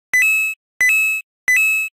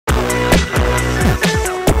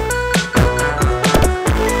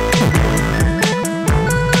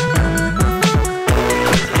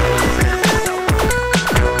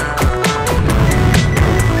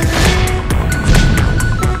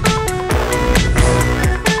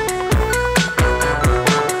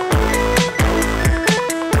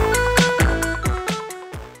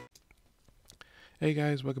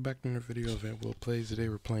guys, welcome back to another video of We'll Plays. Today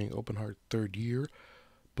we're playing Open Heart 3rd Year,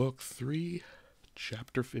 Book 3,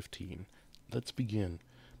 Chapter 15. Let's begin.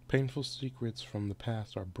 Painful secrets from the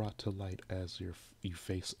past are brought to light as you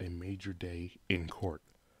face a major day in court.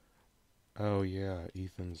 Oh yeah,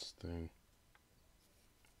 Ethan's thing.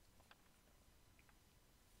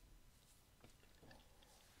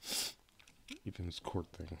 Ethan's court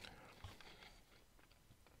thing.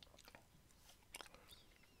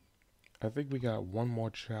 I think we got one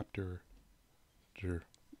more chapter.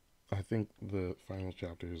 I think the final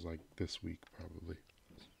chapter is like this week, probably.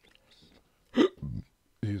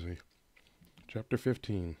 Excuse me. Chapter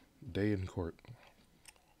 15, Day in Court.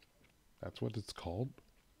 That's what it's called.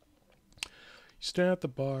 You stand at the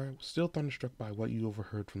bar, still thunderstruck by what you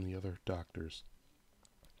overheard from the other doctors.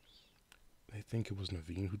 They think it was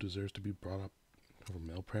Naveen who deserves to be brought up over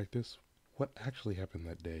malpractice. What actually happened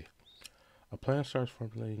that day? A plan starts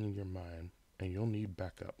formulating in your mind, and you'll need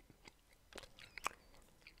backup.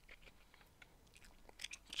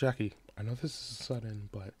 Jackie, I know this is sudden,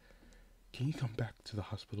 but can you come back to the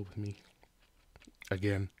hospital with me?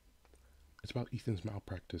 Again, it's about Ethan's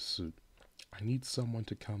malpractice suit. I need someone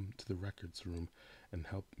to come to the records room and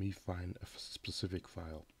help me find a specific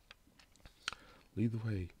file. Lead the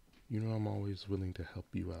way. You know I'm always willing to help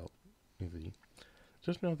you out, Naveen.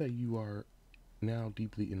 Just know that you are now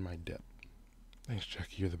deeply in my debt. Thanks,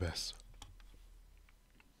 Jackie. You're the best.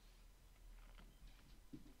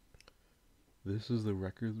 This is the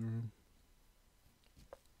records room.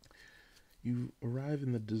 You arrive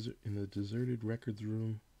in the deserted records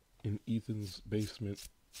room in Ethan's basement,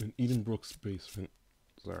 in Eden Brooks' basement.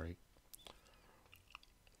 Sorry.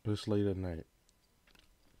 It's late at night.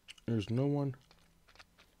 There's no one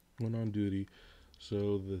on duty,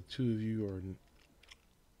 so the two of you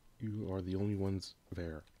are the only ones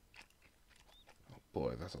there.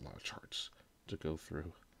 Boy, that's a lot of charts to go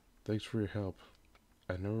through. Thanks for your help.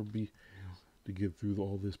 I'd never be able to get through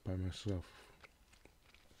all this by myself.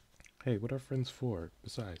 Hey, what are friends for?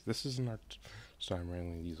 Besides, this isn't our time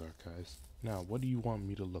wrangling these archives. Now, what do you want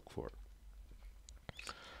me to look for?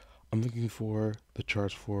 I'm looking for the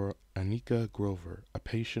charts for Anika Grover, a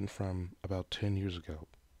patient from about 10 years ago.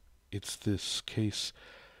 It's the case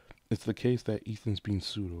that Ethan's being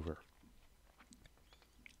sued over.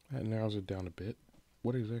 That narrows it down a bit.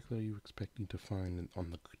 What exactly are you expecting to find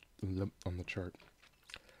on the chart?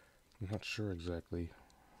 I'm not sure exactly.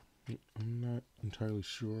 I'm not entirely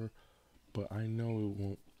sure, but I know it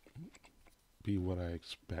won't be what I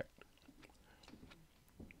expect.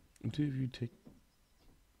 Until you take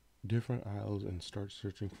different aisles and start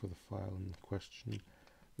searching for the file in question,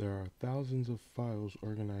 there are thousands of files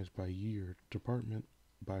organized by year, department,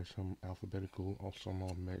 by some alphabetical, or some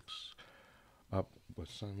all mixed up, but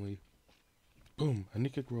suddenly, boom,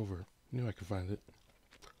 Anika Grover. Knew I could find it.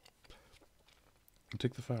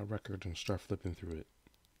 Take the file record and start flipping through it.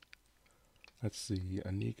 Let's see.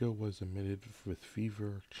 Anika was admitted with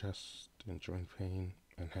fever, chest and joint pain,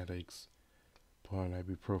 and headaches. Put on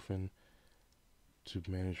ibuprofen to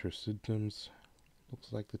manage her symptoms.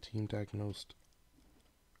 Looks like the team diagnosed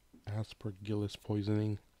aspergillus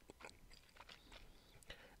poisoning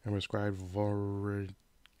and prescribed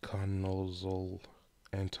voriconazole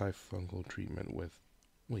antifungal treatment with...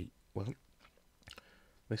 Wait, what?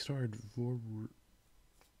 They started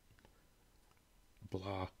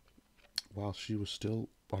blah while she was still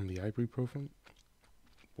on the ibuprofen?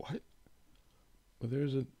 What? Well,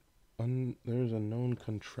 there's a known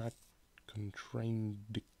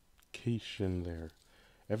contraindication there.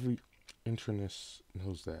 Every internist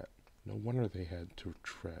knows that. No wonder they had to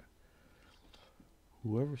treat.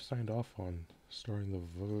 Whoever signed off on starting the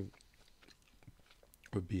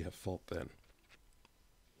would be at fault then.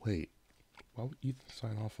 Wait, why would Ethan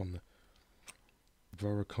sign off on the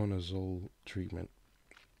voriconazole treatment?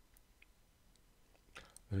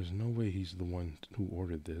 There's no way he's the one who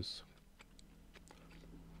ordered this.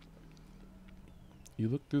 You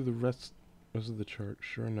look through the rest of the chart.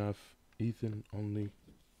 Sure enough, Ethan only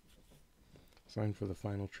signed for the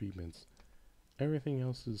final treatments. Everything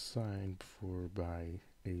else is signed for by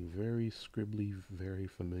a very scribbly, very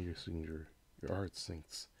familiar signature. Your heart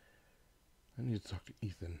sinks. I need to talk to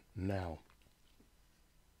Ethan now.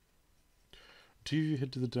 Until you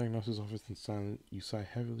head to the diagnosis office in silence, you sigh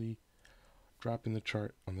heavily, dropping the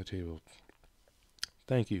chart on the table.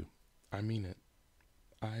 Thank you. I mean it.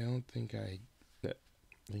 I don't think I'd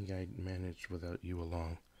manage without you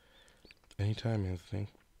along. Anytime, Anthony.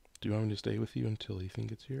 Do you want me to stay with you until Ethan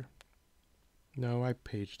gets here? No, I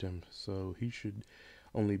paged him, so he should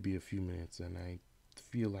only be a few minutes, and I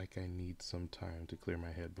feel like I need some time to clear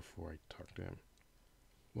my head before I talk to him.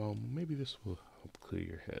 Well, maybe this will help clear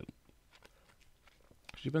your head.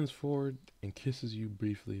 She bends forward and kisses you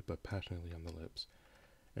briefly but passionately on the lips.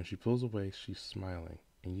 And she pulls away, she's smiling,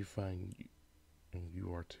 and you find and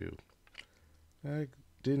you are too. I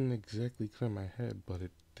didn't exactly clear my head, but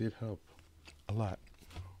it did help a lot.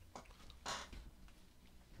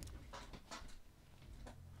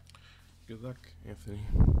 Good luck, Anthony.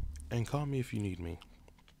 And call me if you need me.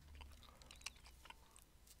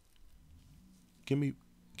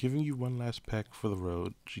 Giving you one last peck for the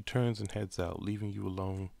road, she turns and heads out, leaving you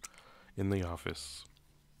alone in the office.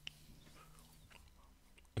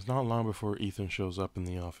 It's not long before Ethan shows up in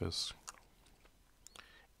the office.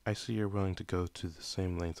 I see you're willing to go to the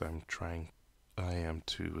same lengths I am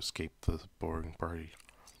to escape the boring party.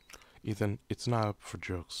 Ethan, it's not up for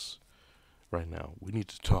jokes right now. We need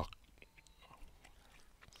to talk.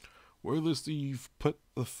 Wordlessly, you've put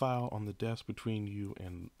the file on the desk between you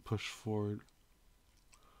and push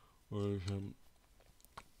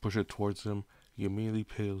it towards him. He immediately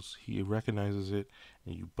pales. He recognizes it,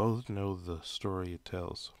 and you both know the story it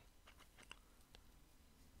tells.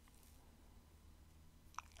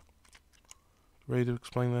 Ready to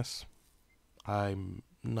explain this? I'm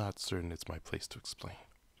not certain it's my place to explain.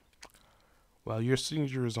 While your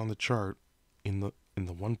signature is on the chart, in the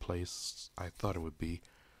one place I thought it would be,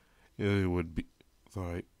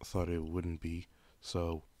 thought it wouldn't be.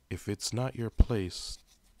 So if it's not your place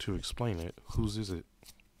to explain it, whose is it?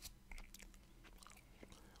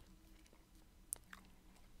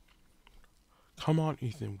 Come on,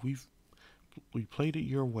 Ethan. We played it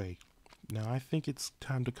your way. Now I think it's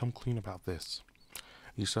time to come clean about this.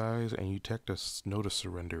 He sighs, and you detect a note of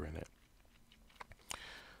surrender in it.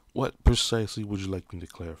 What precisely would you like me to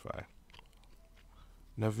clarify?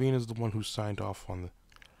 Naveen is the one who signed off on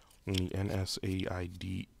the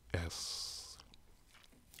NSAIDs.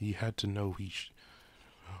 He had to know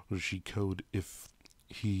she code if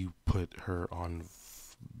he put her on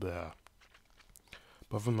the.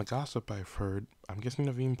 But from the gossip I've heard, I'm guessing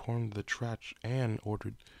Naveen pawned the trash and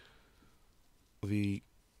ordered the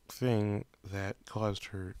thing that caused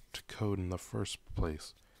her to code in the first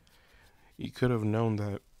place. He could have known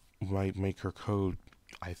that might make her code.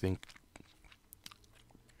 I think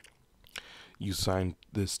you signed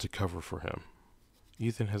this to cover for him.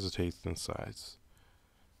 Ethan hesitates and sighs.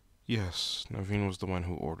 Yes, Naveen was the one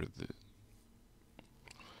who ordered it,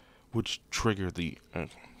 which triggered the.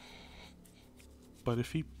 But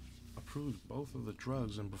if he approved both of the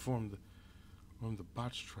drugs and performed the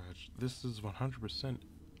botch trash, this is 100%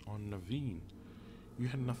 on Naveen. You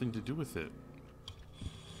had nothing to do with it.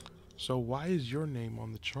 So why is your name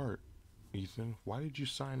on the chart, Ethan? Why did you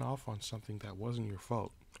sign off on something that wasn't your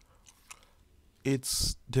fault?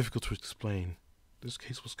 It's difficult to explain. This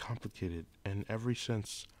case was complicated, in every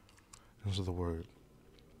sense of the word.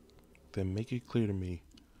 Then make it clear to me,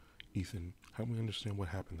 Ethan. Help me understand what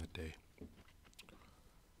happened that day.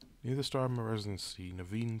 Near the start of my residency,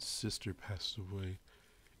 Naveen's sister passed away.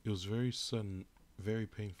 It was very sudden, very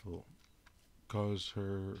painful, caused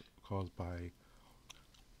by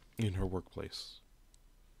in her workplace.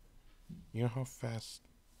 You know how fast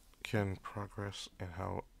can progress and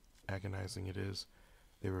how agonizing it is?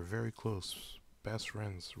 They were very close, best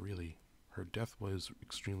friends, really. Her death was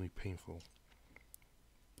extremely painful.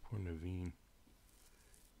 Poor Naveen.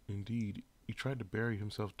 Indeed, he tried to bury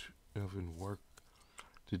himself in work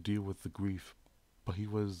to deal with the grief, but he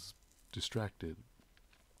was distracted,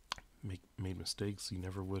 made mistakes he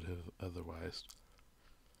never would have otherwise.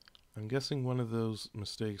 I'm guessing one of those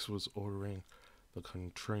mistakes was ordering the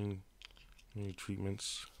contrary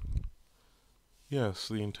treatments. Yes,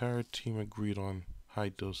 the entire team agreed on high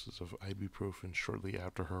doses of ibuprofen shortly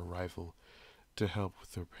after her arrival to help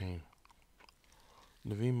with her pain.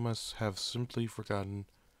 Naveen must have simply forgotten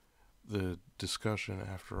the discussion.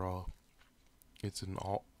 After all, it's an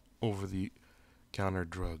all over-the-counter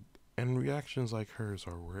drug, and reactions like hers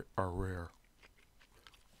are rare.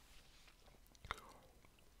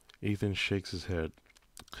 Ethan shakes his head,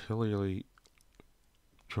 clearly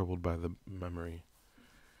troubled by the memory.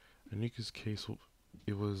 Anika's case,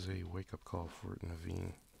 it was a wake-up call for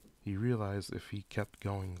Naveen. He realized if he kept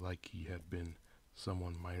going like he had been,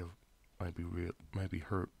 someone might be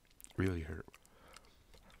hurt, really hurt.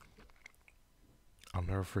 I'll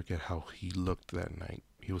never forget how he looked that night.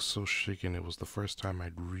 He was so shaken. It was the first time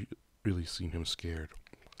I'd really seen him scared.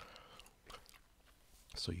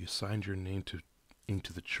 So you signed your name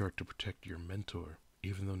into the chart to protect your mentor,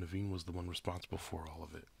 even though Naveen was the one responsible for all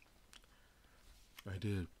of it. I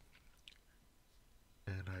did.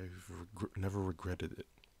 And I've never regretted it.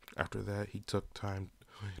 After that, he took time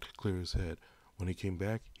to clear his head. When he came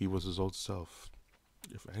back, he was his old self.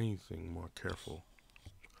 If anything, more careful.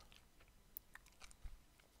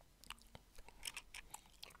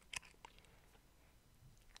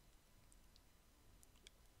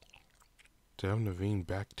 To have Naveen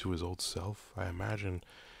back to his old self, I imagine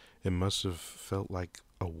it must have felt like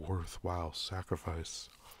a worthwhile sacrifice.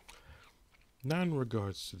 Not in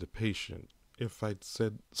regards to the patient. If I'd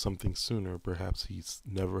said something sooner, perhaps he'd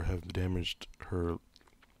never have damaged her.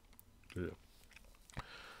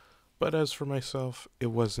 But as for myself,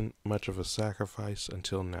 it wasn't much of a sacrifice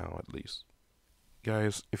until now, at least.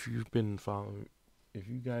 Guys, if you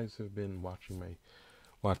guys have been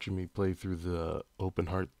watching me play through the Open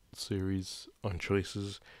Heart series on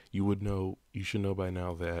choices, you should know by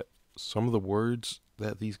now that some of the words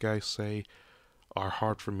that these guys say are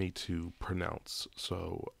hard for me to pronounce.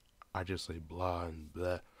 So I just say blah and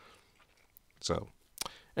blah. So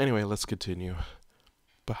anyway, let's continue.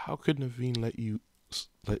 But how could Naveen let you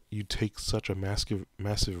take such a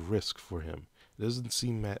massive risk for him? It doesn't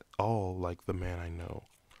seem at all like the man I know.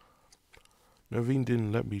 Naveen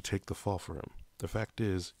didn't let me take the fall for him. The fact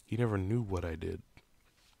is, he never knew what I did.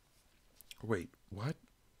 Wait, what?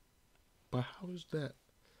 But how is that?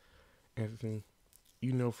 Anthony,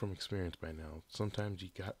 you know from experience by now, sometimes you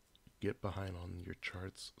get behind on your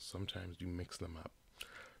charts, sometimes you mix them up.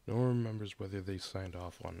 No one remembers whether they signed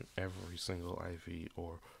off on every single IV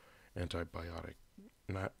or antibiotic,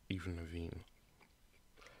 not even Naveen.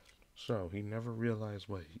 So, he never realized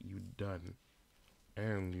what you'd done,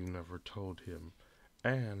 and you never told him,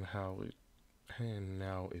 and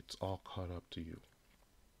now it's all caught up to you.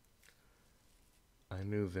 I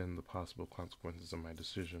knew then the possible consequences of my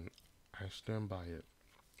decision. I stand by it.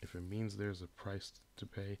 If it means there's a price to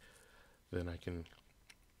pay, then I can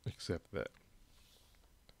accept that.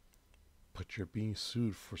 But you're being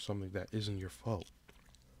sued for something that isn't your fault.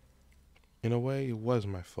 In a way, it was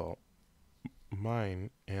my fault.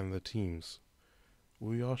 Mine and the team's.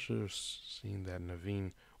 We all should have seen that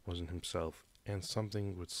Naveen wasn't himself, and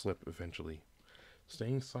something would slip eventually.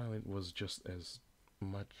 Staying silent was just as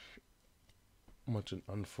much an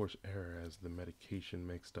unforced error as the medication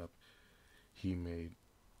mixed up he made.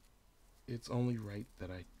 It's only right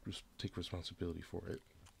that I take responsibility for it.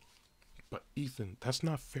 But Ethan, that's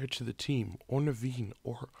not fair to the team, or Naveen,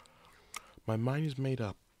 or... My mind is made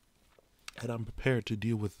up, and I'm prepared to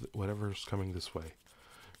deal with whatever's coming this way.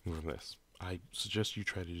 From this, I suggest you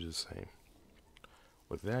try to do the same.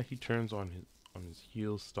 With that, he turns on his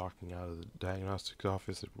heels, stalking out of the diagnostic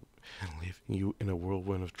office and leaving you in a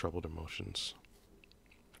whirlwind of troubled emotions.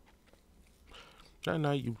 That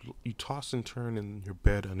night, you toss and turn in your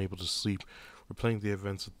bed, unable to sleep, replaying the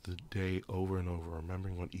events of the day over and over,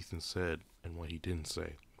 remembering what Ethan said and what he didn't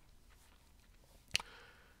say.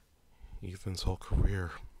 Ethan's whole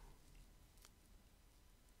career,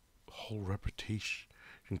 whole reputation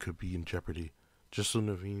could be in jeopardy, just so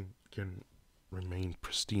Naveen can remain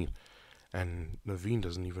pristine. And Naveen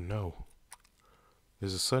doesn't even know.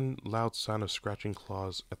 There's a sudden loud sound of scratching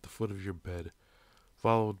claws at the foot of your bed,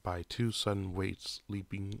 followed by two sudden weights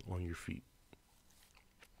leaping on your feet.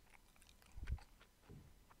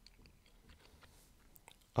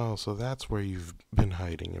 Oh, so that's where you've been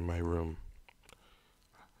hiding in my room.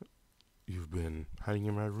 You've been hiding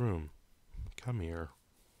in my room. Come here.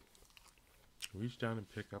 Reach down and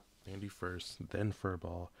pick up Andy first, then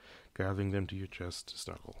Furball, gathering them to your chest to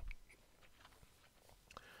snuggle.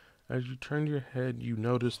 As you turn your head, you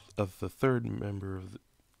notice of the third member of the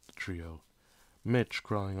trio, Mitch,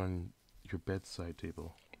 crawling on your bedside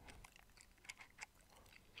table.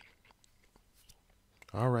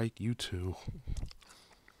 Alright, you two.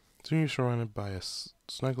 Soon you're surrounded by a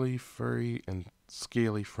snuggly, furry, and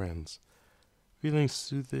scaly friends. Feeling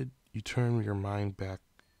soothed, you turn your mind back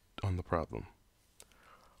on the problem.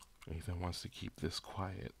 Ethan wants to keep this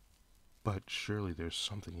quiet, but surely there's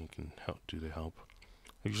something he can do to help.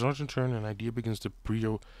 As you start to turn, an idea begins to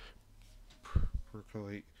percolate.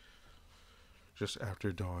 Just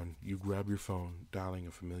after dawn, you grab your phone, dialing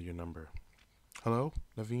a familiar number. Hello,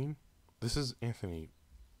 Naveen? This is Anthony.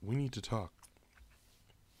 We need to talk.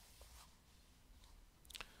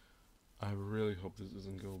 I really hope this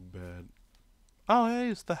doesn't go bad. Oh, hey,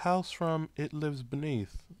 it's the house from It Lives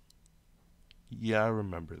Beneath. Yeah, I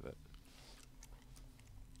remember that.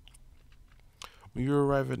 When you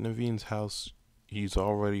arrive at Naveen's house, he's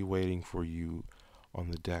already waiting for you on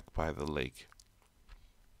the deck by the lake.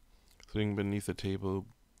 Sitting beneath a table,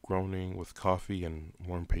 groaning with coffee and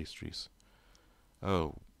warm pastries.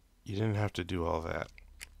 Oh, you didn't have to do all that.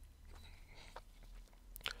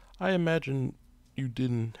 I imagine you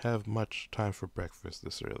didn't have much time for breakfast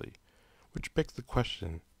this early, which begs the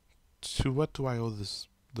question, to what do I owe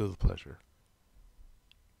the pleasure?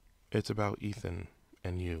 It's about Ethan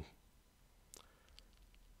and you.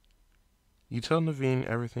 You tell Naveen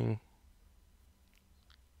everything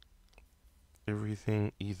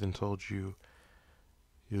Ethan told you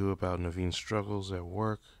about Naveen's struggles at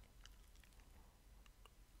work,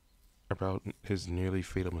 about his nearly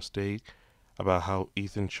fatal mistake, about how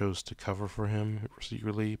Ethan chose to cover for him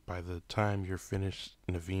secretly. By the time you're finished,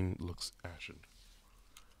 Naveen looks ashen.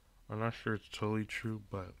 I'm not sure it's totally true,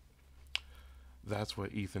 but that's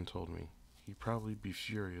what Ethan told me. He'd probably be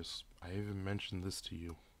furious. I even mentioned this to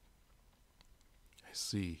you. I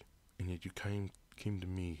see, and yet you came to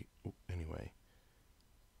me anyway.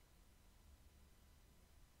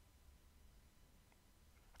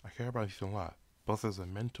 I care about Ethan a lot, both as a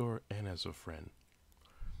mentor and as a friend.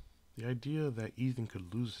 The idea that Ethan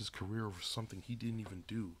could lose his career over something he didn't even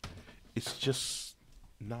do, it's just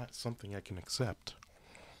not something I can accept.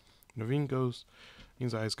 Naveen's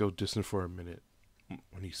eyes go distant for a minute.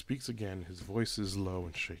 When he speaks again, his voice is low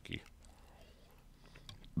and shaky.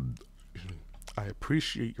 I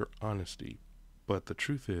appreciate your honesty, but the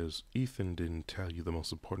truth is, Ethan didn't tell you the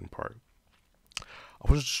most important part. I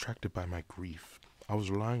was distracted by my grief. I was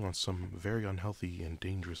relying on some very unhealthy and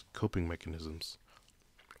dangerous coping mechanisms.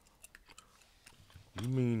 You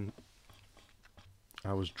mean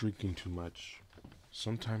I was drinking too much,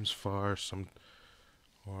 sometimes far too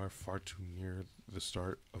near the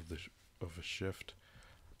start of a shift.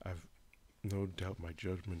 I've no doubt my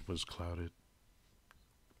judgment was clouded.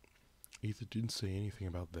 Ethan didn't say anything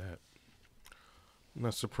about that. I'm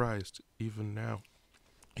not surprised. Even now,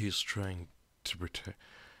 he's trying to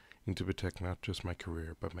protect not just my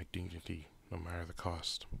career but my dignity, no matter the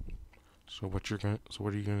cost. So what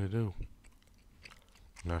are you gonna do?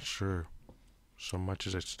 Not sure. So much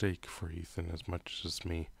is at stake for Ethan as much as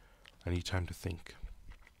me. I need time to think.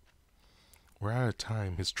 We're out of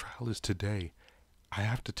time. His trial is today. I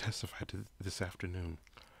have to testify to this afternoon.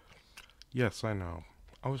 Yes, I know.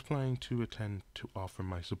 I was planning to attend to offer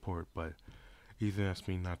my support, but Ethan asked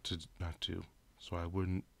me not to, so I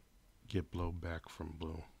wouldn't get blowback from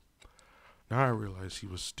Blue. Now I realize he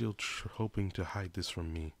was still hoping to hide this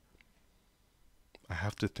from me. I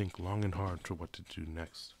have to think long and hard for what to do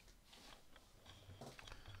next.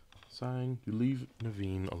 Sighing, you leave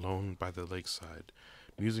Naveen alone by the lakeside,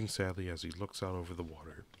 musing sadly as he looks out over the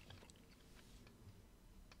water.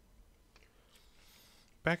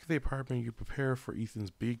 Back at the apartment, you prepare for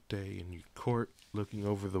Ethan's big day in your court, looking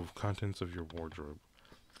over the contents of your wardrobe.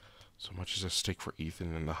 So much is at stake for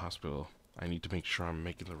Ethan in the hospital. I need to make sure I'm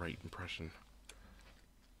making the right impression.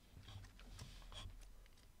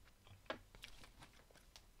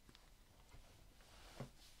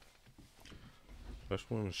 I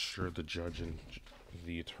just want to ensure the judge and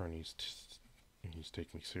the attorneys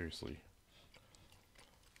take me seriously.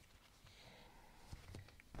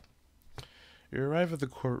 You arrive at the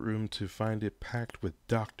courtroom to find it packed with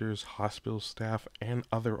doctors, hospital staff, and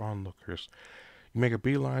other onlookers. You make a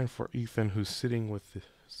beeline for Ethan, who's sitting with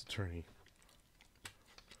his attorney.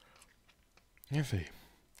 Anthony,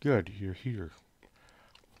 good, you're here.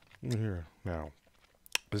 You're here now.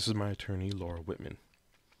 This is my attorney, Laura Whitman.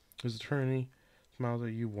 His attorney smiles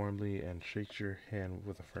at you warmly and shakes your hand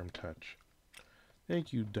with a firm touch.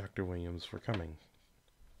 Thank you, Dr. Williams, for coming.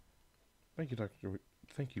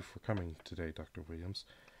 Thank you for coming today, Dr. Williams,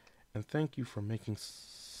 and thank you for making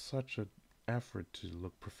such an effort to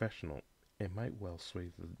look professional. It might well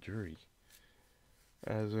sway the jury.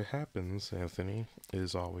 As it happens, Anthony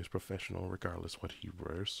is always professional regardless what he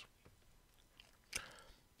wears.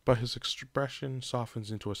 But his expression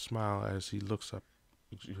softens into a smile as he looks up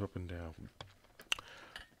and down.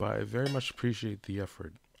 But I very much appreciate the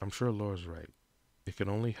effort. I'm sure Laura's right. It can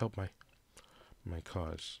only help my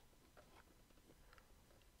cause.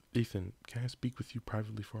 Ethan, can I speak with you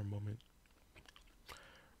privately for a moment?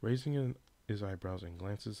 Raising his eyebrows and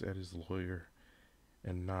glances at his lawyer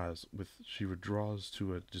and nods, she withdraws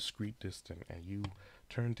to a discreet distance, and you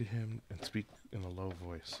turn to him and speak in a low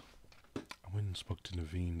voice. I went and spoke to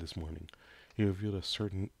Naveen this morning. He revealed a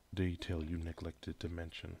certain detail you neglected to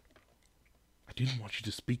mention. I didn't want you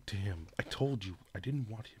to speak to him. I told you I didn't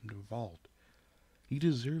want him involved. He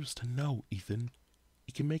deserves to know, Ethan.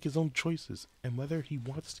 He can make his own choices, and whether he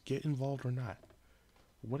wants to get involved or not.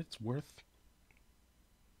 For what it's worth,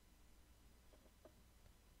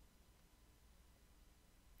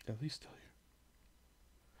 at least tell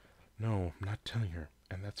you. No, I'm not telling her,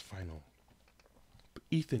 and that's final. But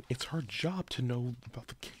Ethan, it's her job to know about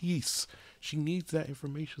the case. She needs that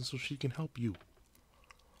information so she can help you.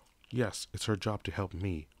 Yes, it's her job to help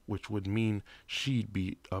me, which would mean she'd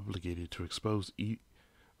be obligated to expose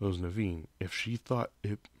Naveen if she thought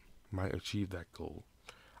it might achieve that goal.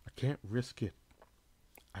 I can't risk it.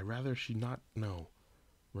 I'd rather she not know,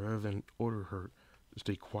 rather than order her to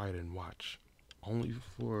stay quiet and watch, only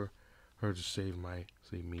for her to save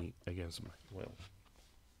me against my will.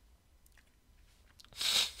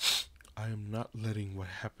 I am not letting what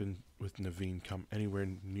happened with Naveen come anywhere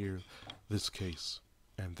near this case,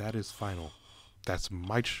 and that is final. That's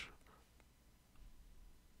my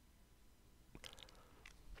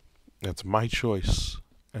choice,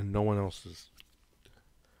 and no one else's.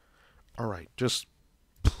 All right, just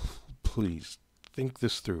please think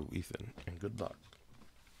this through, Ethan, and good luck.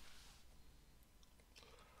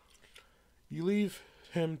 You leave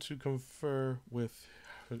him to confer with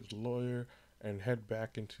his lawyer and head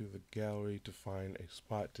back into the gallery to find a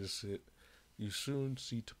spot to sit. You soon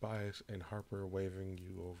see Tobias and Harper waving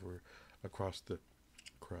you over across the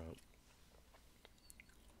crowd.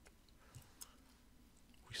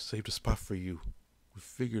 We saved a spot for you. We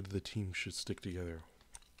figured the team should stick together.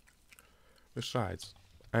 Besides,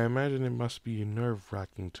 I imagine it must be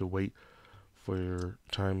nerve-wracking to wait for your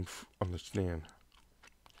time on the stand.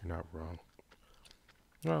 You're not wrong.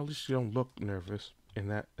 Well, at least you don't look nervous in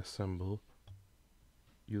that assemble.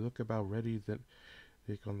 You look about ready to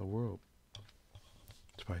take on the world.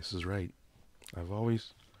 Tobias is right. I've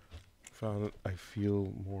always found that I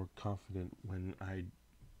feel more confident when I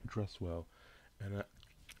dress well, and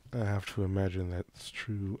I have to imagine that's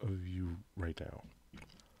true of you right now.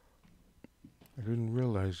 I didn't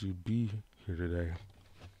realize you'd be here today.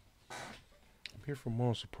 I'm here for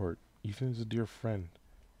moral support. Ethan is a dear friend,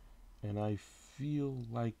 and I feel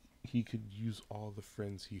like he could use all the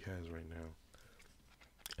friends he has right now.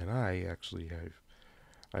 And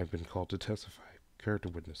I've been called to testify. Character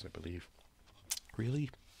witness, I believe. Really?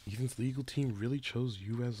 Ethan's legal team really chose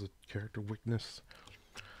you as a character witness?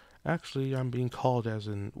 Actually, I'm being called as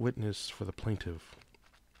a witness for the plaintiff.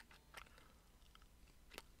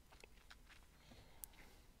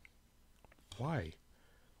 Why?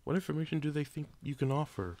 What information do they think you can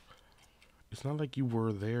offer? It's not like you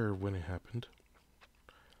were there when it happened.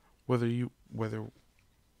 Well,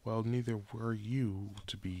 neither were you,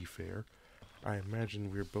 to be fair. I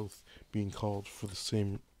imagine we're both being called for the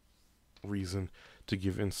same reason, to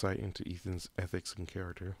give insight into Ethan's ethics and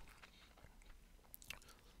character.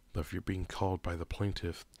 But if you're being called by the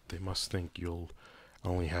plaintiff, they must think you'll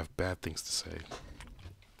only have bad things to say.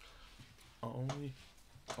 I'll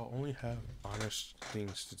only have honest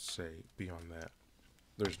things to say beyond that.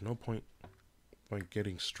 There's no point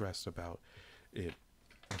getting stressed about it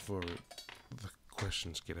before the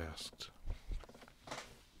questions get asked.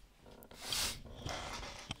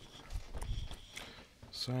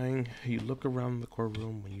 Sighing, you look around the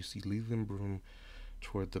courtroom when you see Leland Broom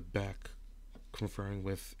toward the back, conferring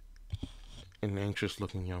with an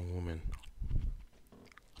anxious-looking young woman.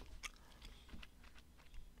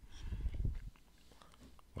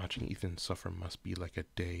 Watching Ethan suffer must be like a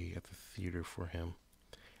day at the theater for him.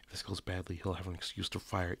 If this goes badly, he'll have an excuse to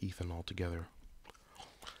fire Ethan altogether.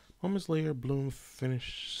 Moments later, Bloom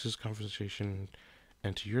finishes his conversation,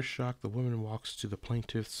 and to your shock, the woman walks to the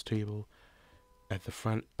plaintiff's table at the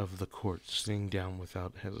front of the court, sitting down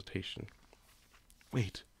without hesitation.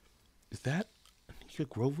 Wait, is that Anika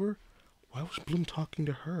Grover? Why was Bloom talking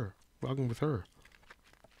with her?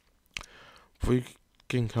 Before you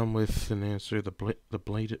can come with an answer, the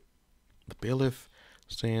bailiff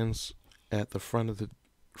stands at the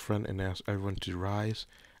front and asks everyone to rise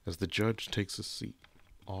as the judge takes a seat.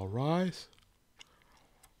 All rise.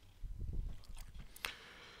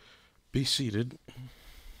 Be seated.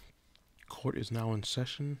 Court is now in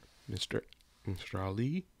session. Mr.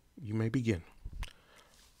 Ali, you may begin.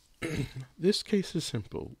 This case is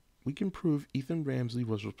simple. We can prove Ethan Ramsey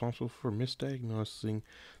was responsible for misdiagnosing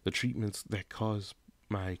the treatments that caused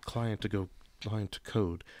my client to go blind to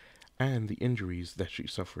code and the injuries that she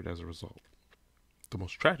suffered as a result. The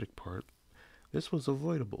most tragic part, this was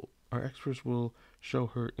avoidable. Our experts will show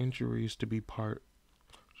her injuries to be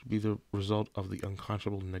the result of the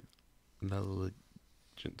unconscionable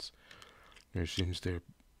negligence. The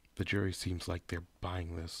jury seems like they're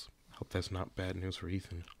buying this. Hope that's not bad news for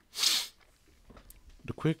Ethan.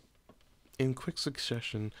 In quick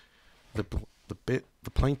succession, the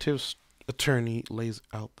plaintiff's attorney lays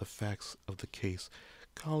out the facts of the case,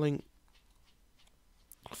 calling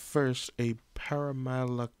first a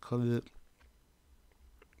paramedical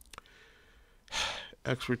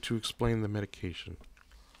expert to explain the medication.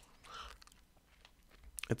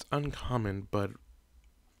 It's uncommon, but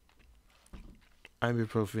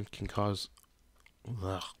ibuprofen can cause...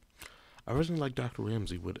 A person like Dr.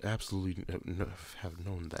 Ramsey would absolutely have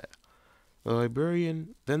known that. The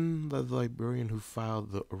librarian who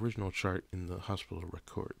filed the original chart in the hospital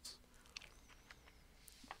records.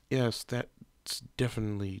 Yes, that's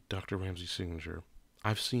definitely Dr. Ramsey's signature.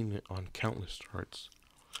 I've seen it on countless charts.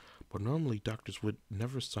 But normally doctors would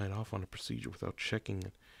never sign off on a procedure without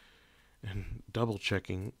checking and double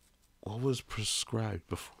checking what was prescribed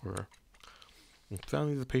before. And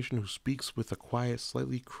finally, the patient who speaks with a quiet,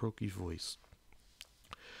 slightly croaky voice.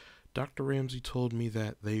 Dr. Ramsey told me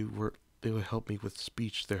that they would help me with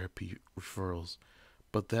speech therapy referrals,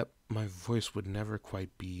 but that my voice would never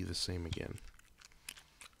quite be the same again.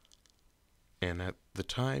 And at the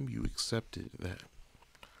time, you accepted that.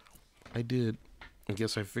 I did. I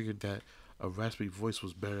guess I figured that a raspy voice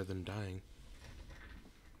was better than dying.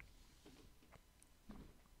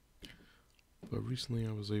 But recently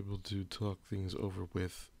I was able to talk things over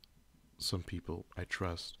with some people I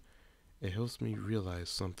trust. It helps me realize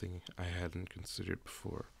something I hadn't considered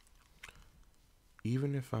before.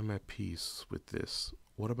 Even if I'm at peace with this,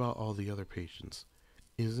 what about all the other patients?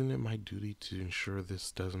 Isn't it my duty to ensure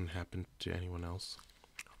this doesn't happen to anyone else?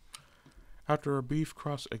 After a brief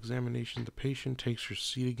cross-examination, the patient takes her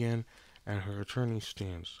seat again and her attorney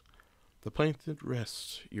stands. The plaintiff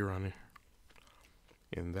rests, Your Honor.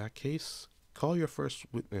 In that case, call your first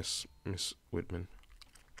witness, Miss Whitman.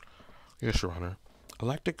 Yes, Your Honor. I'd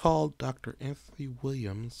like to call Dr. Anthony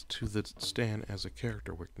Williams to the stand as a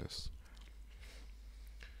character witness.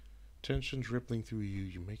 Tensions rippling through you,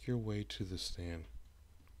 you make your way to the stand.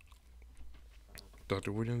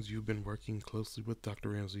 Dr. Williams, you've been working closely with Dr.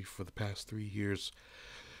 Ramsey for the past 3 years.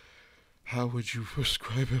 How would you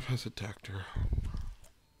prescribe him as a doctor?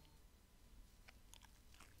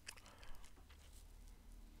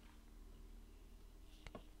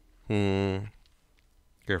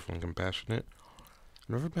 Careful and compassionate. I've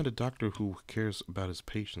never met a doctor who cares about his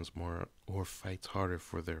patients more or fights harder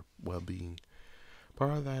for their well-being.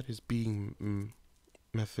 Part of that is being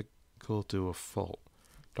methical to a fault.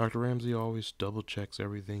 Dr. Ramsey always double-checks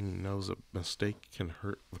everything. He knows a mistake can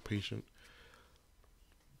hurt the patient.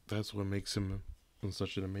 That's what makes him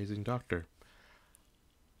such an amazing doctor.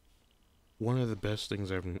 One of the best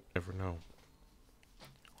things I've ever known.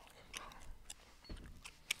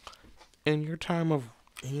 In your time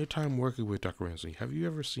working with Dr. Ramsey, have you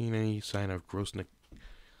ever seen any sign of gross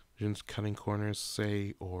negligence, cutting corners,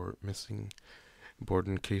 say, or missing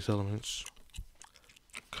important case elements?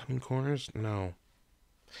 Cutting corners? No.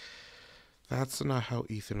 That's not how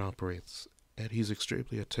Ethan operates, and he's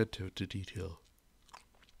extremely attentive to detail.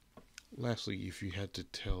 Lastly, if you had to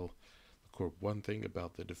tell the court one thing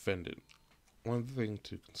about the defendant, one thing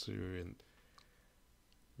to consider in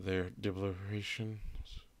their deliberations,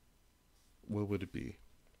 what would it be?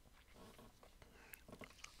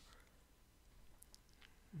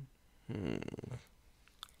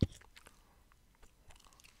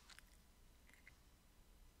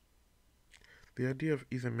 The idea of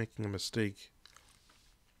even making a mistake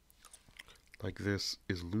like this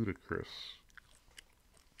is ludicrous.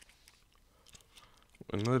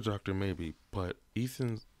 Another doctor maybe, but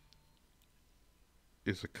Ethan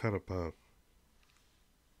is a cut above.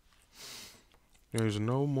 There is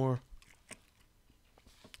no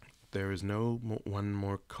one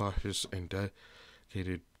more cautious and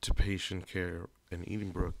dedicated to patient care in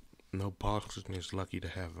Edenbrook. No Boston is lucky to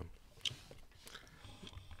have him.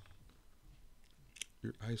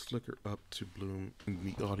 Your eyes flicker up to Bloom in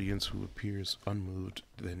the audience, who appears unmoved,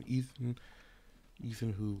 then Ethan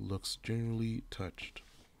who looks genuinely touched.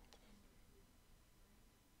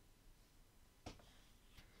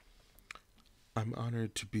 I'm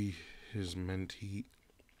honored to be his mentee.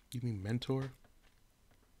 You mean mentor?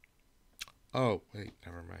 Oh, wait,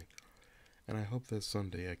 never mind. And I hope that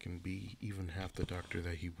someday I can be even half the doctor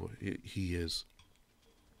that he is.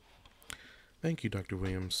 Thank you, Dr.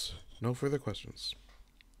 Williams. No further questions.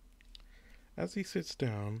 As she sits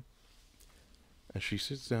down,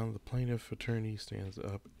 the plaintiff attorney stands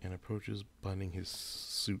up and approaches, buttoning his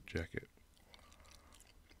suit jacket.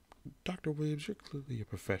 Dr. Williams, you're clearly a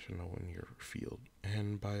professional in your field,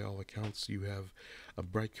 and by all accounts, you have a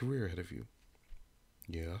bright career ahead of you.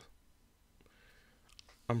 Yeah.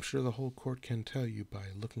 I'm sure the whole court can tell you by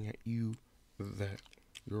looking at you that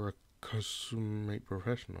you're a consummate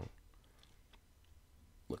professional.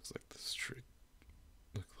 Looks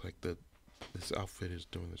like this outfit is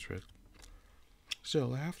doing the trick.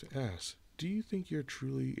 Still, I have to ask, do you think you're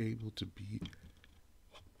truly able to be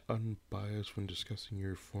unbiased when discussing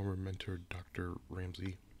your former mentor, Dr.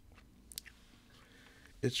 Ramsey?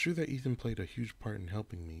 It's true that Ethan played a huge part in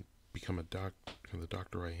helping me become the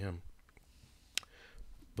doctor I am.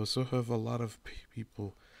 But so have a lot of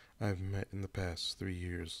people I've met in the past 3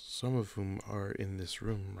 years, some of whom are in this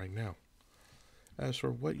room right now. As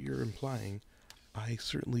for what you're implying, I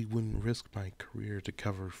certainly wouldn't risk my career to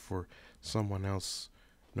cover for someone else,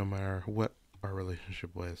 no matter what our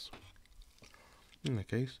relationship was. In that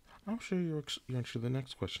case, I'm sure you answer the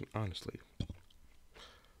next question honestly.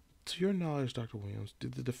 To your knowledge, Dr. Williams,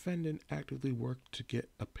 did the defendant actively work to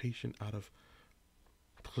get a patient out of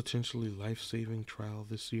potentially life-saving trial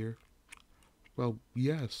this year? Well,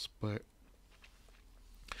 yes, but...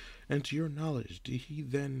 And to your knowledge, did he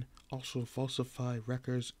then also falsify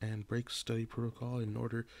records and break study protocol in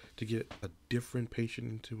order to get a different patient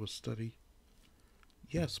into a study?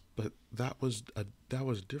 Yes, but that was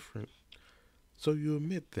different. So you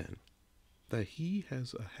admit then that he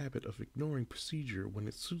has a habit of ignoring procedure when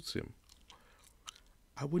it suits him.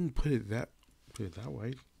 I wouldn't put it that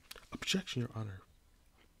way. Objection, Your Honor.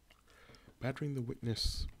 Battering the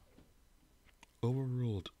witness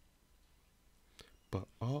overruled. But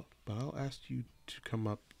I'll ask you to come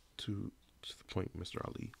up to the point, Mr.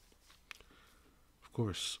 Ali. Of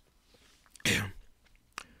course.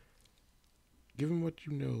 Given what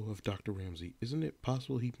you know of Dr. Ramsey, isn't it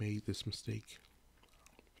possible he made this mistake?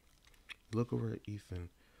 Look over at Ethan,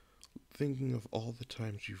 thinking of all the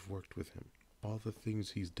times you've worked with him, all the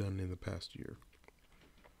things he's done in the past year.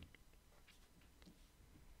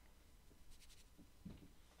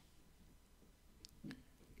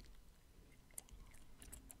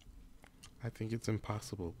 I think it's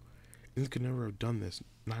impossible. Ethan could never have done this.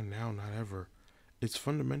 Not now, not ever. It's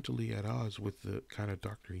fundamentally at odds with the kind of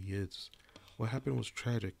doctor he is. What happened was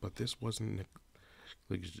tragic, but this wasn't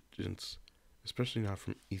negligence, especially not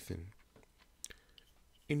from Ethan.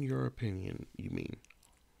 In your opinion, you mean?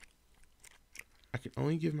 I can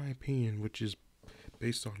only give my opinion, which is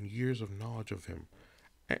based on years of knowledge of him,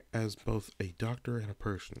 as both a doctor and a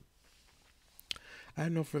person. I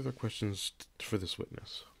have no further questions for this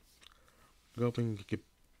witness. Gulping, you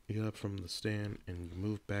get up from the stand and you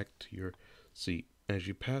move back to your seat. As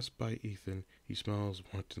you pass by Ethan, he smiles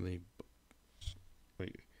wantonly.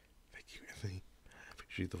 Wait, thank you, Anthony. I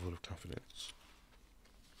appreciate the vote of confidence.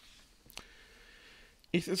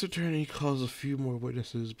 Ethan's attorney calls a few more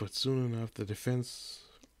witnesses, but soon enough the defense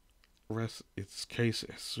rests its case.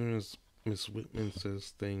 As soon as Miss Whitman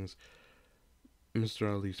says things,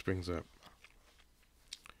 Mr. Ali springs up.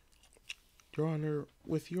 Your Honor,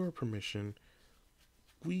 with your permission,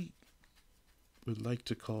 we would like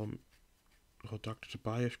to call Dr.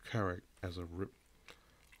 Tobias Carrick as a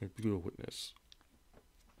rebuttal witness.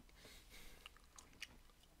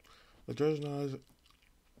 The judge nods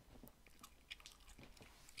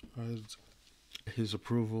his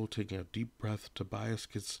approval, taking a deep breath. Tobias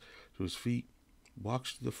gets to his feet,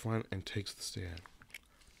 walks to the front, and takes the stand.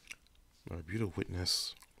 A rebuttal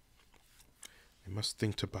witness. I must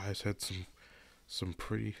think Tobias had some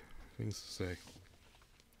pretty things to say.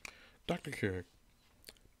 Dr. Carrick,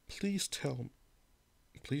 please tell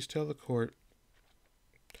the court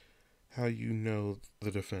how you know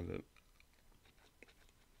the defendant.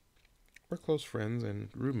 We're close friends and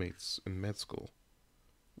roommates in med school.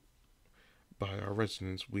 By our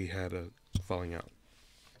residence, we had a falling out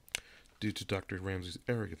due to Dr. Ramsey's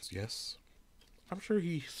arrogance, yes? I'm sure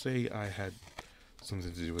he'd say I had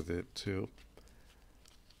something to do with it, too.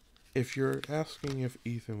 If you're asking if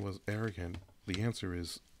Ethan was arrogant, the answer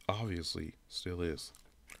is obviously still is.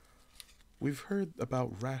 We've heard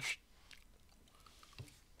about rash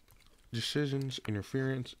decisions,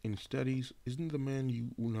 interference in studies. Isn't the man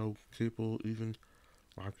you know capable, even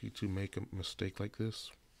likely to make a mistake like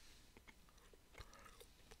this?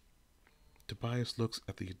 Tobias looks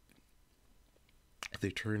at the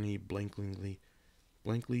attorney blankly.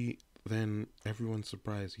 Then, everyone's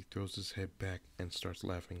surprised, he throws his head back and starts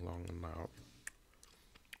laughing long and loud.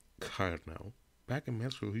 God, no. Back in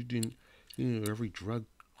med school, he knew every drug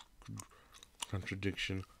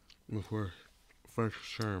contradiction before first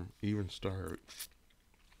term even started.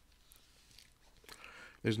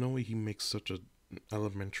 There's no way he makes such an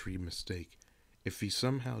elementary mistake. If he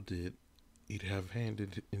somehow did, he'd have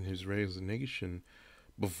handed in his resignation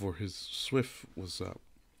before his swift was up.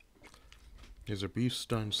 There's a brief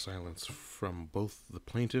stunned silence from both the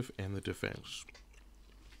plaintiff and the defense.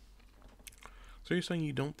 So you're saying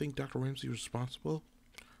you don't think Dr. Ramsey was responsible?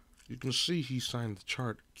 You can see he signed the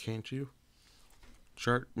chart, can't you?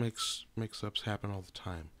 Chart mix-ups happen all the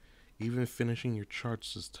time. Even finishing your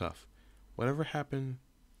charts is tough. Whatever happened,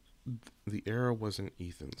 the error wasn't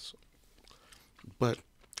Ethan's. But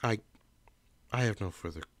I have no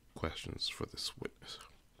further questions for this witness.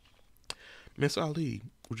 Miss Ali,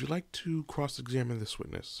 would you like to cross-examine this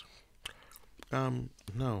witness?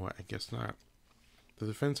 No, I guess not. The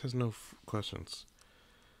defense has no questions.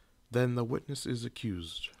 Then the witness is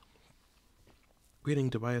accused. Waiting,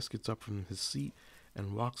 Tobias gets up from his seat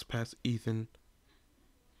and walks past Ethan,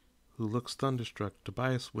 who looks thunderstruck.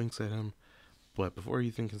 Tobias winks at him, but before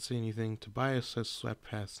Ethan can say anything, Tobias has swept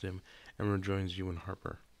past him and rejoins you and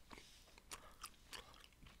Harper.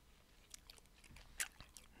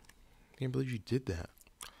 Can't believe you did that.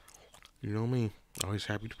 You know me, always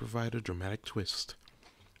happy to provide a dramatic twist.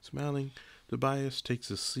 Smiling, Tobias takes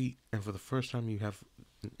his seat, and for the first time you have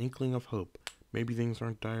an inkling of hope. Maybe things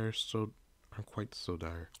aren't quite so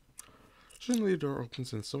dire. Suddenly the door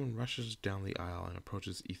opens and someone rushes down the aisle and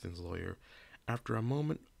approaches Ethan's lawyer. After a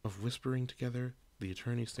moment of whispering together, the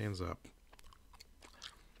attorney stands up.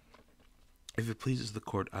 If it pleases the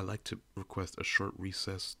court, I'd like to request a short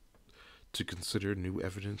recess to consider new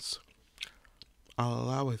evidence. I'll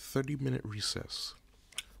allow a 30-minute recess.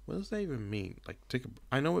 What does that even mean? Like,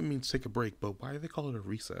 I know it means take a break, but why do they call it a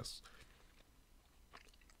recess?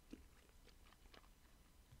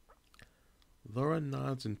 Laura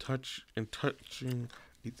nods and touching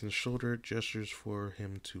Ethan's shoulder, gestures for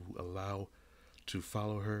him to allow to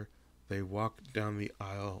follow her. They walk down the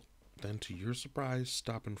aisle, then to your surprise,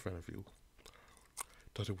 stop in front of you.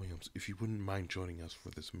 Dr. Williams, if you wouldn't mind joining us for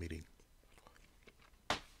this meeting.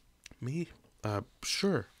 Me?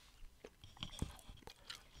 Sure.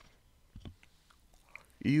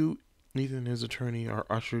 You, Ethan and his attorney, are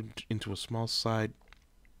ushered into a small side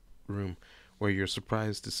room where you're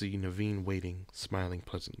surprised to see Naveen waiting, smiling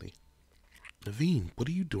pleasantly. Naveen, what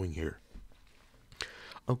are you doing here?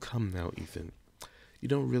 Oh, come now, Ethan. You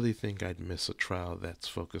don't really think I'd miss a trial that's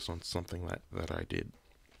focused on something that I did.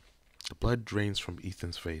 The blood drains from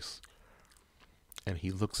Ethan's face, and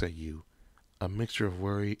he looks at you, a mixture of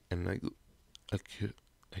worry and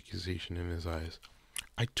accusation in his eyes.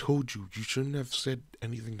 I told you, you shouldn't have said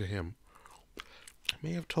anything to him. I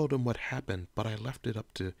may have told him what happened, but I left it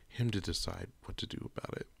up to him to decide what to do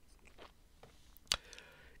about it.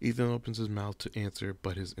 Ethan opens his mouth to answer,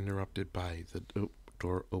 but is interrupted by the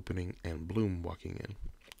door opening and Bloom walking in.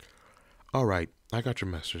 All right, I got your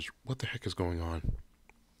message. What the heck is going on?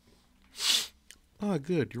 Ah,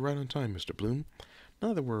 good. You're right on time, Mr. Bloom.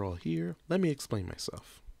 Now that we're all here, let me explain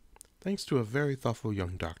myself. Thanks to a very thoughtful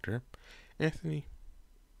young doctor, Anthony,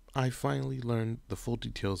 I finally learned the full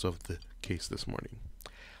details of the case this morning.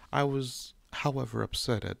 I was, however,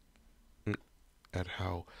 upset at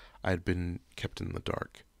how I'd been kept in the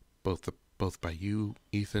dark, both by you,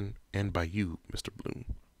 Ethan, and by you, Mr. Bloom.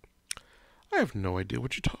 I have no idea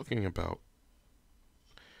what you're talking about.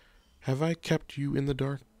 Have I kept you in the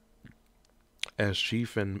dark? As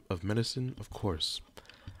chief of medicine, of course.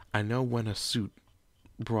 I know when a suit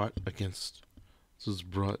was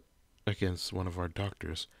brought against one of our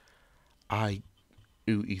doctors, I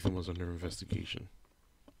knew Ethan was under investigation.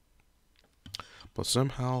 But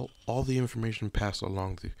somehow, all the information passed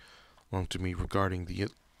along to me regarding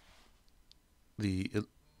the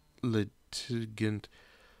litigant,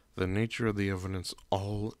 the nature of the evidence,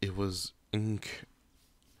 well,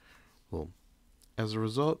 as a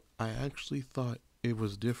result, I actually thought it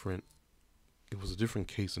was different. It was a different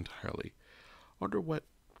case entirely. Wonder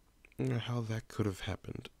how that could have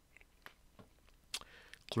happened.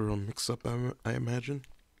 Clear mix-up, I imagine.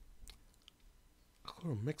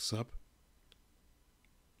 Clear mix-up?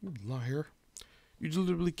 You liar. You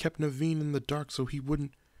deliberately kept Naveen in the dark so he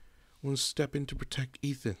wouldn't step in to protect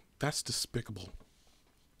Ethan. That's despicable.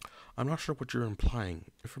 I'm not sure what you're implying.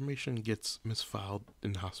 Information gets misfiled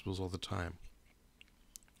in hospitals all the time.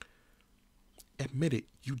 Admit it,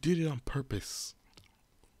 you did it on purpose.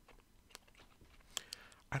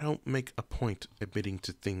 I don't make a point admitting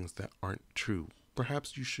to things that aren't true.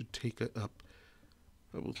 Perhaps you should take it up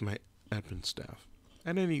with my admin staff.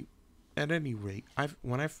 At any rate,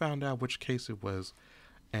 when I found out which case it was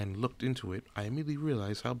and looked into it, I immediately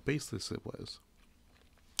realized how baseless it was.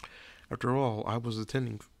 After all, I was the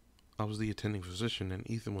attending physician, and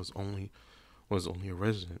Ethan was only a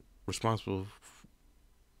resident. The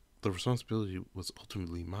responsibility was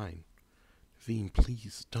ultimately mine. Naveen,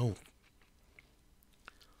 please don't.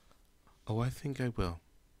 Oh, I think I will,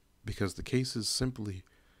 because the case is simply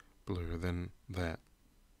blurrier than that.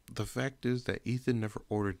 The fact is that Ethan never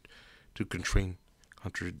ordered to contradict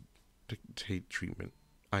treatment.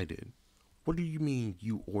 I did. What do you mean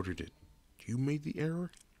you ordered it? You made the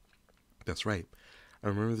error? That's right. I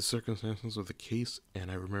remember the circumstances of the case,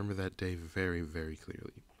 and I remember that day very, very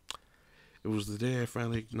clearly. It was the day I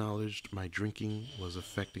finally acknowledged my drinking was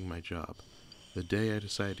affecting my job. The day I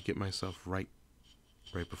decided to get myself right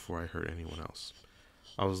before I hurt anyone else.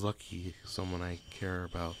 I was lucky someone I care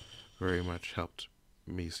about very much helped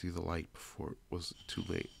may see the light before it was too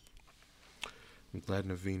late. I'm glad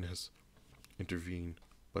Naveen has intervened,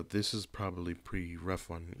 but this is probably pretty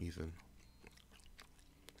rough on Ethan.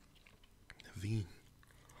 Naveen.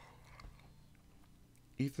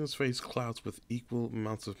 Ethan's face clouds with equal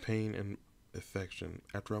amounts of pain and affection.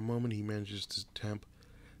 After a moment, he manages to tamp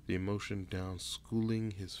the emotion down,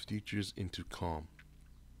 schooling his features into calm.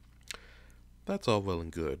 That's all well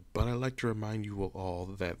and good, but I'd like to remind you all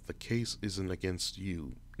that the case isn't against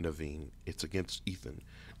you, Naveen. It's against Ethan.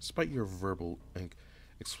 Despite your verbal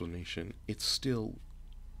explanation, it's still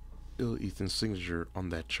Ethan's signature on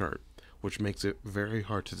that chart, which makes it very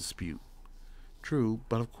hard to dispute. True,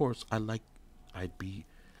 but of course, I'd be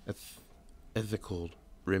ethical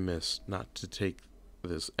remiss not to take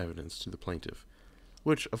this evidence to the plaintiff,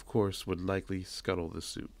 which of course would likely scuttle the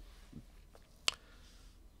suit.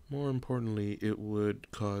 More importantly, it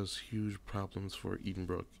would cause huge problems for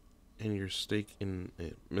Edenbrook and your stake in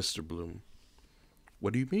it, Mr. Bloom.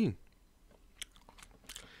 What do you mean?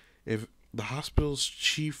 If the hospital's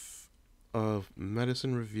chief of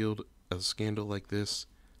medicine revealed a scandal like this,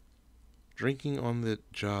 drinking on the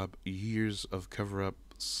job, years of cover-up,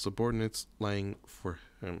 subordinates lying for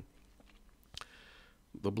him,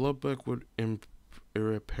 the blood book would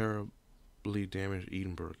irreparably damage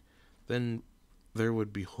Edenbrook. Then there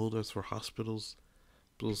would be holdups for hospitals,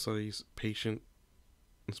 blood studies, patients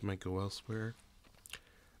might go elsewhere.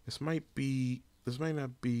 This might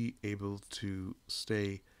not be able to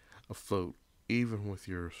stay afloat, even with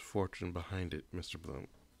your fortune behind it, Mr. Bloom.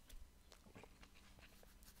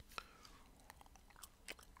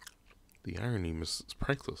 The irony, Mrs.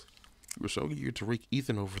 Priceless. You were so eager to rake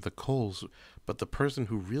Ethan over the coals, but the person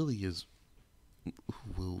who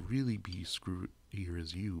will really be screwed here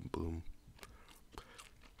is you, Bloom.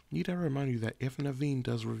 Need I remind you that if Naveen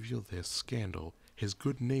does reveal this scandal, his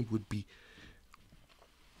good name would be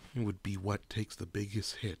what takes the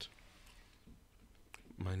biggest hit.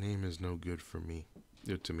 My name is no good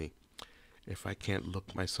to me. If I can't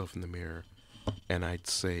look myself in the mirror, and I'd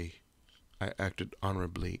say I acted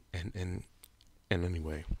honorably and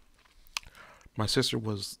anyway. My sister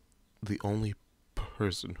was the only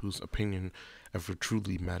person whose opinion ever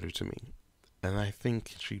truly mattered to me, and I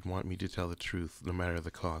think she'd want me to tell the truth, no matter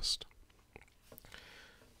the cost.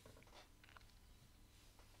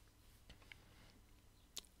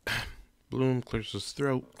 Bloom clears his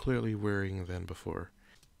throat, clearly wearier than before.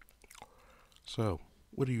 So,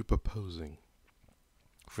 what are you proposing?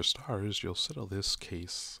 For starters, you'll settle this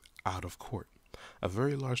case out of court. A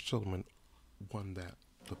very large settlement, one that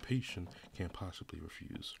the patient can't possibly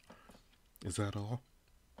refuse. Is that all?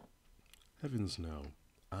 Heavens no.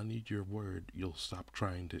 I need your word you'll stop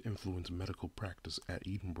trying to influence medical practice at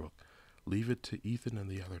Edenbrook. Leave it to Ethan and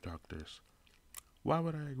the other doctors. Why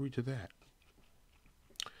would I agree to that?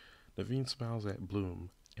 Naveen smiles at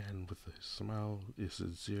Bloom, and with his smile is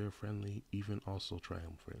sincere, friendly, even also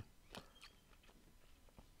triumphant.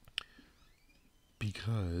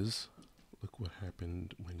 Because look what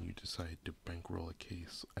happened when you decide to bankroll a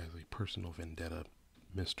case as a personal vendetta,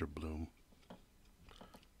 Mr. Bloom.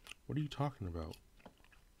 What are you talking about?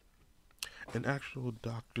 An actual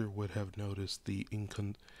doctor would have noticed the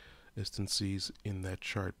inconsistencies in that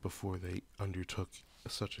chart before they undertook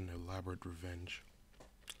such an elaborate revenge.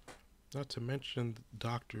 Not to mention,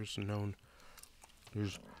 doctors know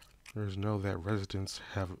that residents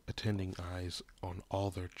have attending eyes on all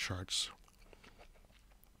their charts.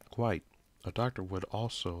 Quite. A doctor would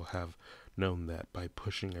also have known that by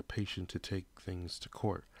pushing a patient to take things to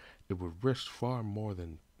court, it would risk far more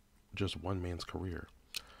than just one man's career.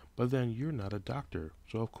 But then you're not a doctor,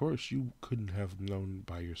 so of course you couldn't have known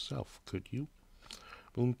by yourself, could you?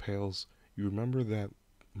 Bloom pales. You remember that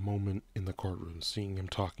moment in the courtroom, seeing him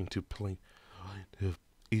talking to plaintiff.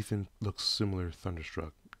 Ethan looks similar,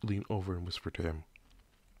 thunderstruck. Lean over and whisper to him.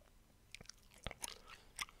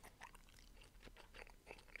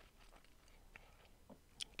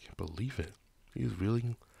 Can't believe it. He's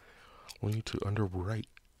really willing to underwrite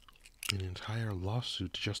an entire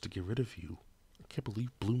lawsuit just to get rid of you. I can't believe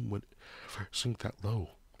Bloom would sink that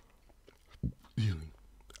low.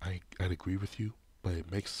 I'd agree with you, but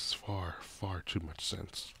it makes far, far too much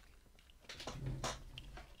sense.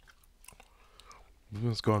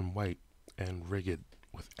 Bloom's gone white and rigid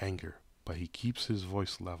with anger, but he keeps his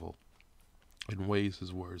voice level and weighs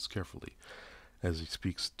his words carefully as he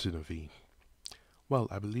speaks to Naveen. Well,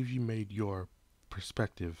 I believe you made your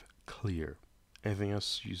perspective clear. Anything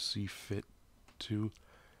else you see fit to?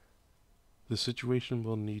 The situation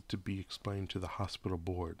will need to be explained to the hospital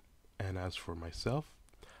board, and as for myself,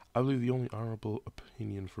 I believe the only honorable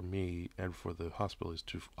opinion for me and for the hospital is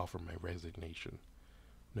to offer my resignation.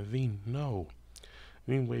 Naveen, no.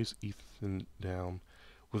 Naveen waves Ethan down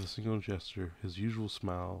with a single gesture, his usual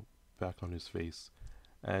smile back on his face,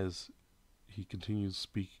 as he continues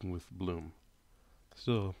speaking with Bloom.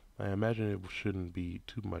 Still, I imagine it shouldn't be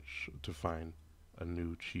too much to find a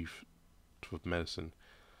new chief of medicine,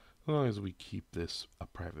 as long as we keep this a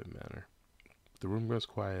private matter. The room goes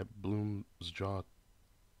quiet. Bloom's jaw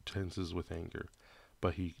tenses with anger,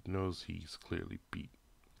 but he knows he's clearly beat.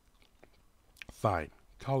 Fine.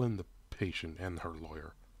 Call in the patient and her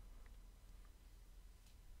lawyer.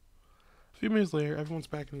 A few minutes later, everyone's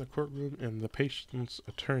back in the courtroom, and the patient's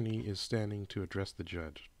attorney is standing to address the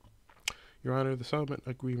judge. Your Honor, the settlement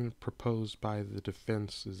agreement proposed by the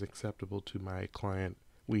defense is acceptable to my client.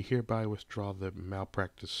 We hereby withdraw the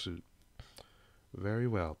malpractice suit. Very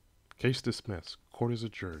well. Case dismissed. Court is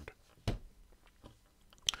adjourned. The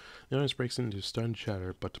audience breaks into stunned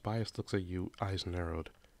chatter, but Tobias looks at you, eyes narrowed.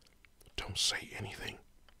 Don't say anything.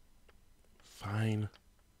 Fine.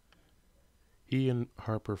 He and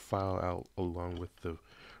Harper file out along with the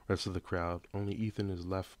rest of the crowd. Only Ethan is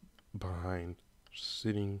left behind,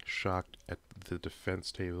 sitting shocked at the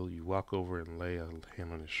defense table. You walk over and lay a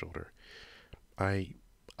hand on his shoulder. I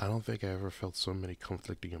don't think I ever felt so many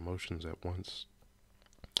conflicting emotions at once.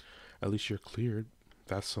 At least you're cleared.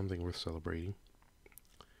 That's something worth celebrating.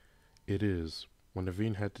 It is. When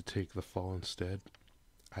Naveen had to take the fall instead,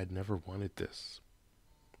 I'd never wanted this.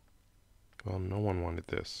 Well, no one wanted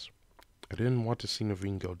this. I didn't want to see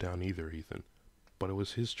Naveen go down either, Ethan. But it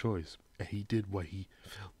was his choice, and he did what he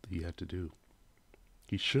felt he had to do.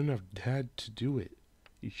 He shouldn't have had to do it.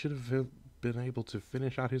 He should have been able to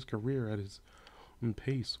finish out his career at his own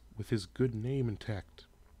pace, with his good name intact.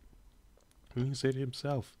 And he said it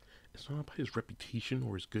himself, it's not about his reputation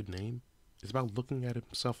or his good name. It's about looking at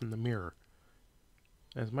himself in the mirror.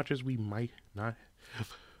 As much as we might not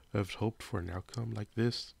have hoped for an outcome like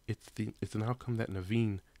this, it's an outcome that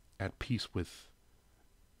Naveen at peace with.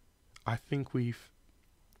 I think we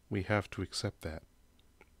have to accept that.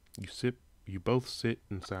 You both sit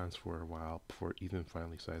in silence for a while before Ethan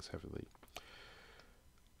finally sighs heavily.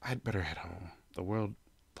 I'd better head home. The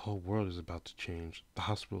whole world is about to change. The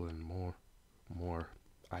hospital and more.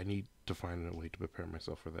 I need to find a way to prepare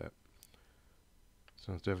myself for that.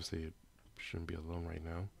 Sounds devastated. Shouldn't be alone right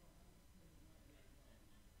now.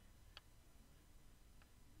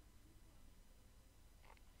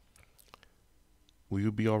 Will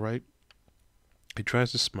you be alright? He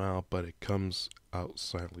tries to smile, but it comes out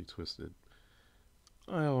silently twisted.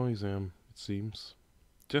 I always am, it seems.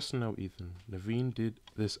 Just know, Ethan, Naveen did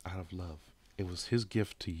this out of love. It was his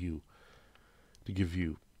gift to you. To give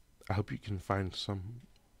you. I hope you can find some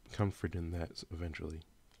comfort in that eventually.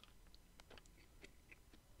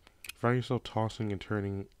 Find yourself tossing and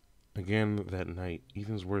turning again that night,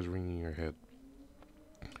 Ethan's words ringing in your head.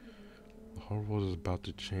 The whole world is about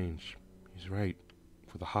to change. He's right.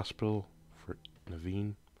 For the hospital, for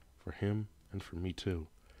Naveen, for him, and for me too.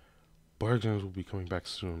 Bar exams will be coming back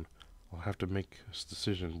soon. I'll have to make a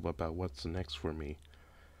decision about what's next for me.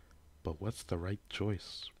 But what's the right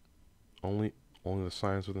choice? Only the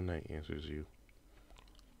science of the night answers you.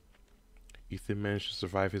 Ethan managed to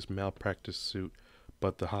survive his malpractice suit,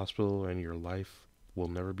 but the hospital and your life will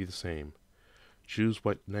never be the same. Choose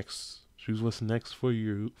what's next for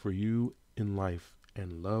you in life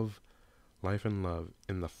and love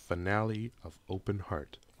in the finale of Open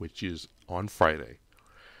Heart, which is on Friday.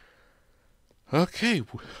 Okay,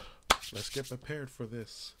 let's get prepared for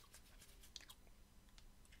this.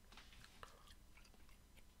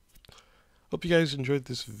 Hope you guys enjoyed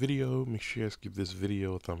this video. Make sure you guys give this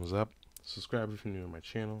video a thumbs up. Subscribe if you're new to my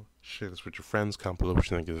channel. Share this with your friends. Comment below what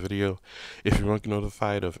you think of the video. If you want to get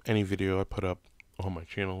notified of any video I put up on my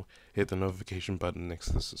channel, hit the notification button next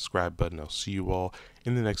to the subscribe button. I'll see you all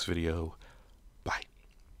in the next video. Bye.